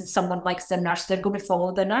 for instance, someone likes the nurse, they're going to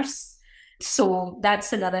follow the nurse. So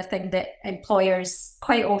that's another thing that employers,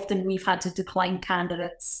 quite often we've had to decline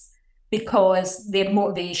candidates because their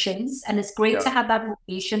motivations, and it's great to have that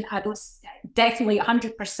motivation. I don't, definitely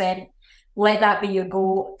 100% let that be your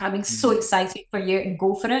goal. I'm so excited for you and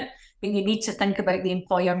go for it. But you need to think about the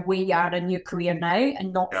employer where you are in your career now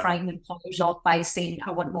and not frighten employers off by saying,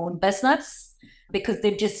 I want my own business, because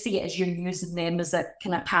they just see it as you're using them as a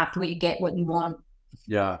kind of pathway to get what you want.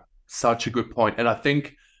 Yeah, such a good point. And I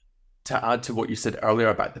think to add to what you said earlier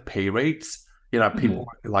about the pay rates, people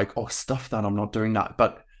might be like, oh, stuff that, I'm not doing that.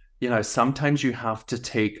 But, sometimes you have to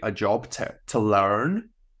take a job to learn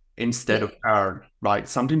instead of earn, right?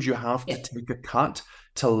 Sometimes you have to take a cut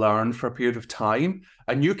to learn for a period of time.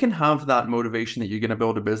 And you can have that motivation that you're going to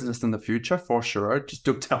build a business in the future for sure. Just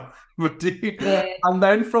don't tell anybody. And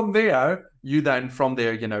then from there,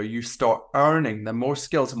 you start earning the more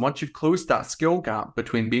skills. And once you've closed that skill gap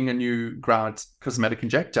between being a new grad cosmetic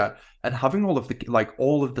injector and having all of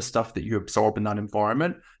the stuff that you absorb in that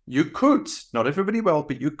environment, you could, not everybody will,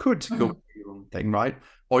 but you could go do your own thing, right?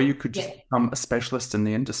 Or you could just become a specialist in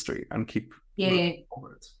the industry and keep moving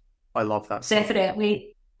forward. I love that.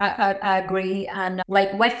 Definitely. I agree. And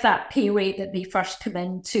like with that pay rate that they first come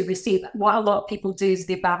in to receive, what a lot of people do is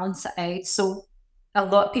they balance it out. So a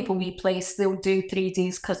lot of people we place, they'll do 3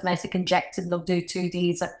 days cosmetic injecting, they'll do 2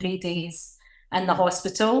 days or 3 days in the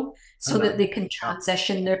hospital so that they can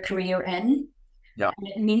transition their career in. Yeah. And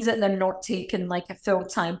it means that they're not taking like a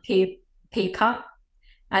full-time pay cut.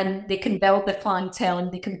 And they can build their clientele and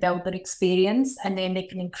they can build their experience, and then they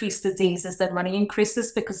can increase the days as their money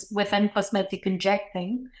increases, because within cosmetic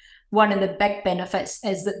injecting, one of the big benefits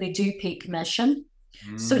is that they do pay commission.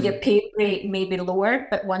 So your pay rate may be lower,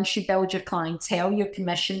 but once you build your clientele, your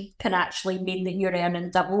commission can actually mean that you're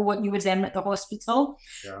earning double what you would earn at the hospital.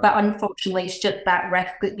 But unfortunately, it's just that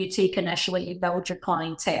risk that you take initially to build your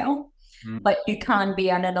clientele. But you can be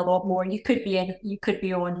earning a lot more. You could be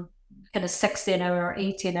on kind of 60 an hour or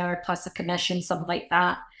 80 an hour plus a commission, something like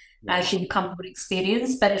that, as you become more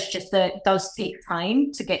experienced. But it's just that it does take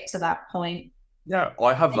time to get to that point. Yeah,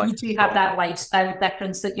 I have you do have that lifestyle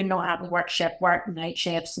difference that you're not having work shift work, night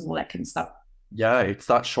shifts and all that kind of stuff. Yeah, it's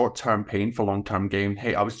that short-term pain for long-term gain.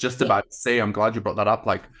 Hey, I was just about to say, I'm glad you brought that up.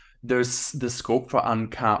 Like, there's the scope for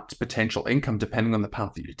uncapped potential income depending on the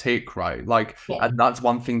path that you take, right? Like, and that's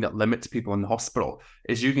one thing that limits people in the hospital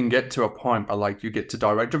is you can get to a point where like you get to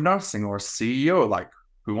director of nursing or CEO, like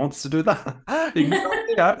who wants to do that? You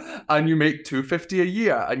can and you make $250 a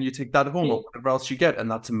year and you take that home or whatever else you get, and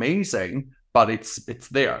that's amazing. But it's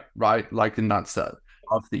there, right? Like, and that's it.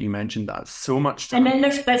 Love that you mentioned that. So much time. And then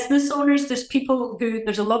there's business owners.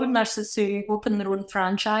 There's a lot of nurses who open their own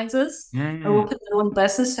franchises or open their own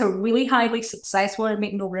business who are really highly successful and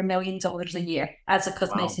making over $1 million a year as a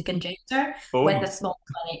cosmetic injector with a small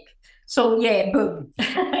clinic. So yeah, boom.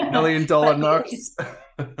 $1 million nurse.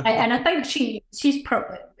 And I think she's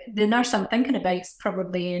probably, the nurse I'm thinking about is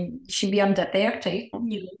probably she'd be under 30,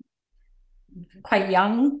 quite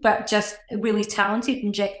young, but just a really talented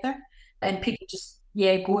injector. And people just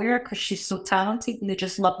go here because she's so talented and they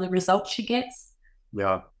just love the results she gets.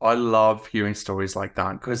 Yeah, I love hearing stories like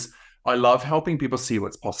that because I love helping people see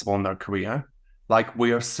what's possible in their career. Like,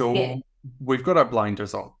 we are we've got our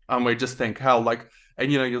blinders on and we just think, hell, like,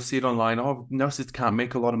 and you'll see it online, oh, nurses can't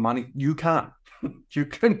make a lot of money. You can. You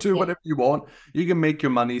can do whatever you want. You can make your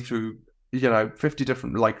money through 50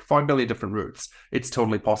 different, like 5 million different routes. It's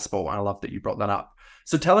totally possible. I love that you brought that up.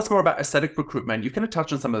 So tell us more about aesthetic recruitment. You kind of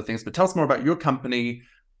touched on some of the things, but tell us more about your company,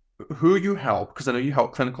 who you help, because I know you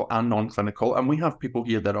help clinical and non-clinical, and we have people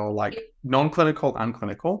here that are like non-clinical and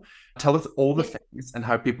clinical. Tell us all the things and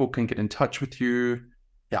how people can get in touch with you.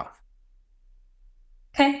 Yeah.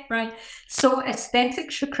 Okay, right. So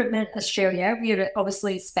aesthetics recruitment Australia, we're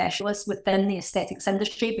obviously specialists within the aesthetics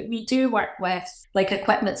industry, but we do work with like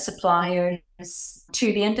equipment suppliers to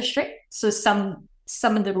the industry. So some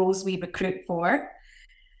of the roles we recruit for,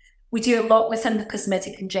 we do a lot within the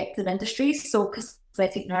cosmetic injecting industry. So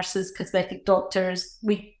cosmetic nurses, cosmetic doctors,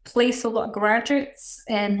 we place a lot of graduates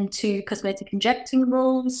into cosmetic injecting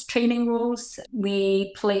roles, training roles.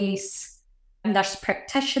 We place nurse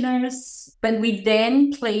practitioners, but we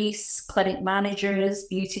then place clinic managers,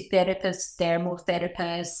 beauty therapists,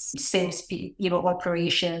 dermotherapists, sales,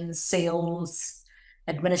 operations, sales,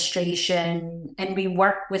 administration, and we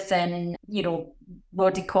work within,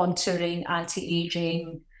 body contouring,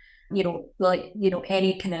 anti-aging,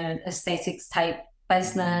 any kind of aesthetics type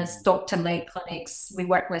business, doctor-led clinics. We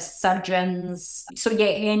work with surgeons. So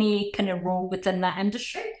any kind of role within that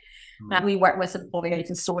industry. We work with employers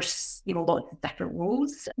and source, lots of different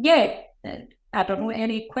roles. I don't know,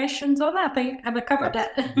 any questions on that? I think I've covered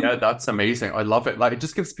Yeah, it. that's amazing. I love it. Like, it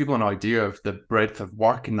just gives people an idea of the breadth of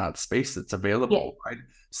work in that space that's Yeah. available, right?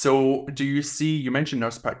 So, do you see, you mentioned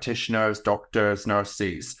nurse practitioners, doctors,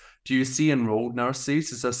 nurses. Do you see enrolled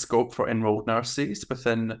nurses? Is there scope for enrolled nurses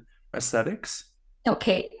within aesthetics?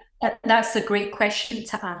 Okay, that's a great question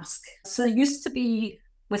to ask. So there used to be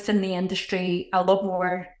within the industry a lot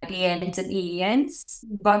more ENs and EENs,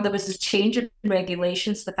 but there was a change in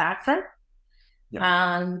regulations with ACRA.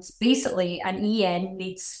 Yeah. And basically, an EN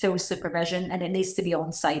needs full supervision and it needs to be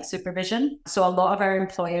on site supervision. So a lot of our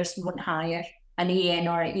employers won't hire an EN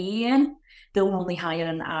or an EEN. They'll only hire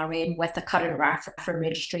an RN with a current RAF for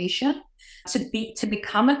registration. To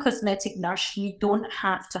become a cosmetic nurse, you don't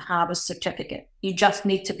have to have a certificate. You just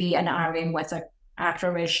need to be an RN with a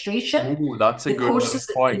ACRA registration. Oh, that's a The good courses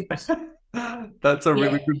that point. That's a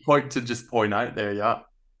really yeah, good point to just point out there. Yeah.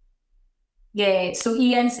 yeah. So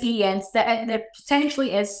ENs, there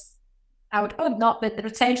potentially is, I would hope not, but there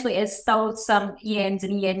potentially is still some ENs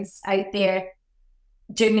and ENs out there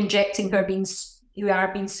doing injecting who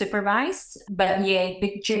are being supervised. But yeah,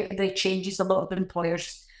 due to the changes, a lot of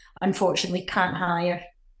employers unfortunately can't hire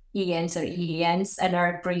ENs or EENs, and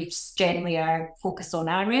our briefs generally are focused on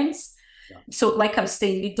RNs. Yeah. So, like I was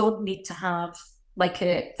saying, you don't need to have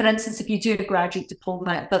for instance, if you do a graduate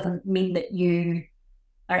diploma, it doesn't mean that you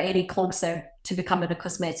are any closer to becoming a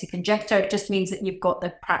cosmetic injector. It just means that you've got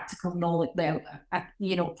the practical knowledge there,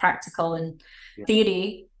 practical and Yeah.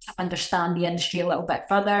 theory to understand the industry a little bit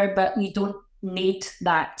further, but you don't need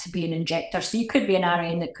that to be an injector. So you could be an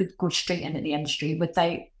RN that could go straight into the industry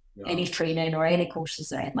without any training or any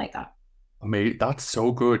courses or anything like that. Mate, that's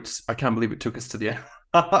so good. I can't believe it took us to the end.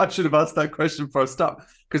 I should have asked that question first up,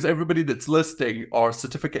 because everybody that's listening are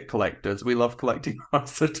certificate collectors. We love collecting our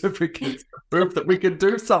certificates to prove that we can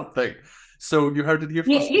do something. So you heard it here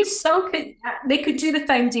first. You still could. They could do the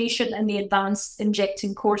foundation and the advanced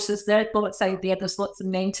injecting courses. There are lots out there. There's lots of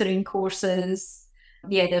mentoring courses.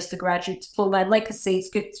 Yeah, there's the graduate diploma. Like I say, it's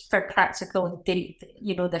good for practical and theory,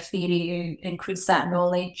 the theory increase that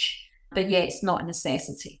knowledge. But yeah, it's not a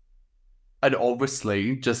necessity. And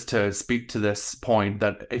obviously, just to speak to this point,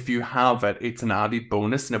 that if you have it, it's an added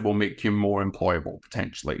bonus and it will make you more employable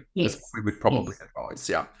potentially. Yes. As we would probably Yes. advise.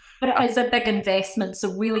 Yeah. But it is a big investment,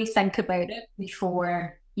 so really think about it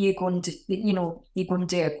before you go and do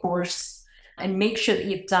a course, and make sure that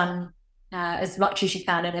you've done as much as you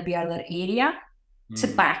can in every other area to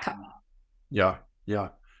back up. Yeah, yeah,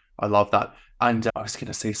 I love that. And I was going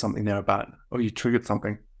to say something there about, oh, you triggered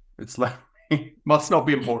something. It's like, must not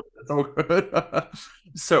be important. It's all good.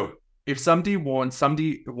 So if somebody wants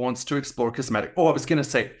to explore cosmetic, I was going to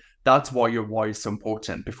say, that's why your why is so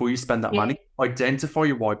important. Before you spend that money, identify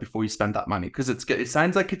your why before you spend that money. Because it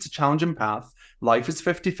sounds like it's a challenging path. Life is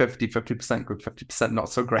 50-50, 50% good, 50% not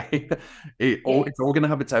so great. It's all going to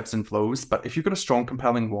have its ebbs and flows. But if you've got a strong,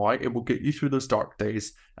 compelling why, it will get you through those dark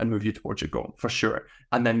days and move you towards your goal, for sure.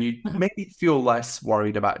 And then you maybe feel less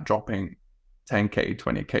worried about dropping 10K,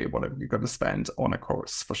 20K, whatever you're going to spend on a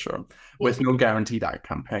course, for sure, with no guaranteed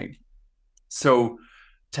outcome pay. So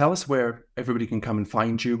tell us where everybody can come and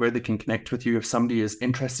find you, where they can connect with you. If somebody is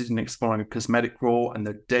interested in exploring a cosmetic role and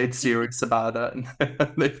they're dead serious about it and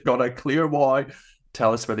they've got a clear why,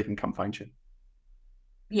 tell us where they can come find you.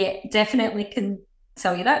 Yeah, definitely can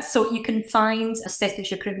tell you that. So you can find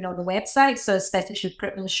aesthetics recruitment on the website, so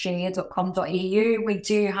aestheticsrecruitmentaustralia.com.au. We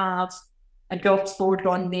do have a jobs board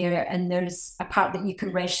on there, and there's a part that you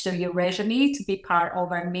can register your resume to be part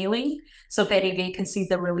of our mailing. So if any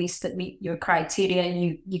vacancies are released that meet your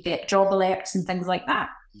criteria, you get job alerts and things like that.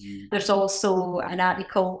 There's also an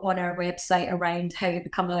article on our website around how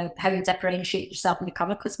to differentiate yourself and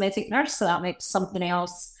become a cosmetic nurse. So that might be something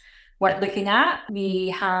else worth looking at. We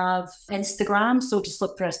have Instagram, so just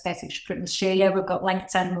look for Aesthetics Recruitment Australia. We've got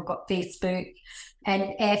LinkedIn, we've got Facebook.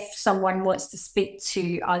 And if someone wants to speak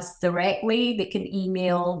to us directly, they can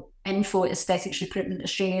email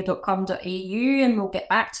info@aestheticsrecruitmentaustralia.com.au and we'll get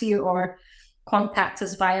back to you, or contact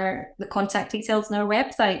us via the contact details on our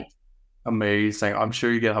website. Amazing. I'm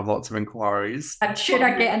sure you're going to have lots of inquiries. I'm sure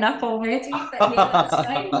I get enough already, but yeah, that's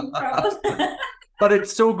fine, no problem. But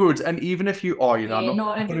it's so good. And even if you are, I'm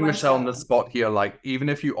not putting Michelle on the spot here, like, even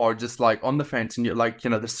if you are just like on the fence and you're like,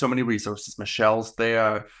 there's so many resources. Michelle's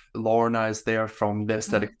there, Lorna is there from the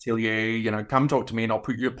Aesthetic Atelier, come talk to me and I'll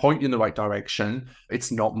point you in the right direction.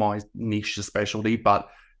 It's not my niche specialty, but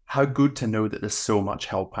how good to know that there's so much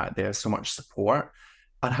help out there, so much support.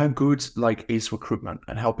 And how good is recruitment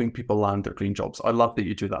and helping people land their dream jobs. I love that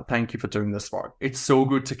you do that. Thank you for doing this work. It's so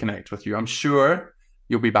good to connect with you. I'm sure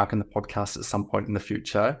you'll be back in the podcast at some point in the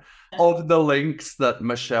future. All of the links that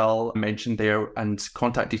Michelle mentioned there and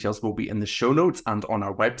contact details will be in the show notes and on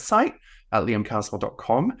our website at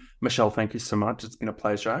liamcaswell.com. Michelle, thank you so much. It's been a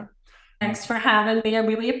pleasure. Thanks for having me. I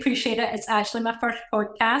really appreciate it. It's actually my first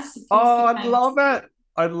podcast. Oh, I love it.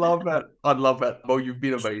 I love it. I love it. Well, you've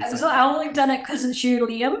been amazing. So I only done it because it's you,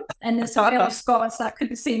 Liam, and it's fellow Scots that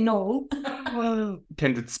couldn't say no.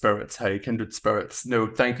 Kindred spirits, hey, kindred spirits. No,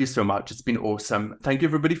 thank you so much. It's been awesome. Thank you,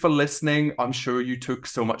 everybody, for listening. I'm sure you took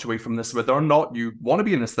so much away from this. Whether or not you want to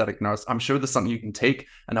be an aesthetic nurse, I'm sure there's something you can take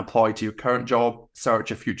and apply to your current job search,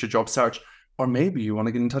 your future job search, or maybe you want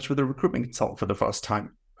to get in touch with a recruitment consultant for the first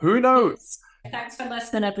time. Who knows? Thanks for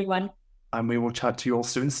listening, everyone. And we will chat to you all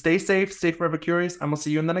soon. Stay safe, stay forever curious, and we'll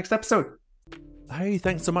see you in the next episode. Hey,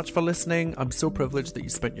 thanks so much for listening. I'm so privileged that you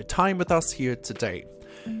spent your time with us here today.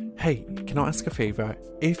 Hey, can I ask a favour?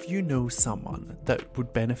 If you know someone that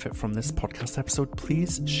would benefit from this podcast episode,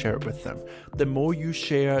 please share it with them. The more you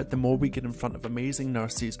share, the more we get in front of amazing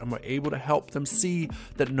nurses and we're able to help them see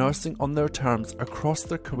that nursing on their terms across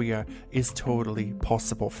their career is totally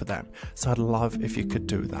possible for them. So I'd love if you could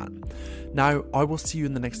do that. Now, I will see you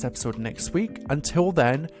in the next episode next week. Until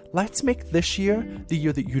then, let's make this year the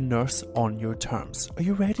year that you nurse on your terms. Are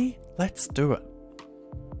you ready? Let's do it.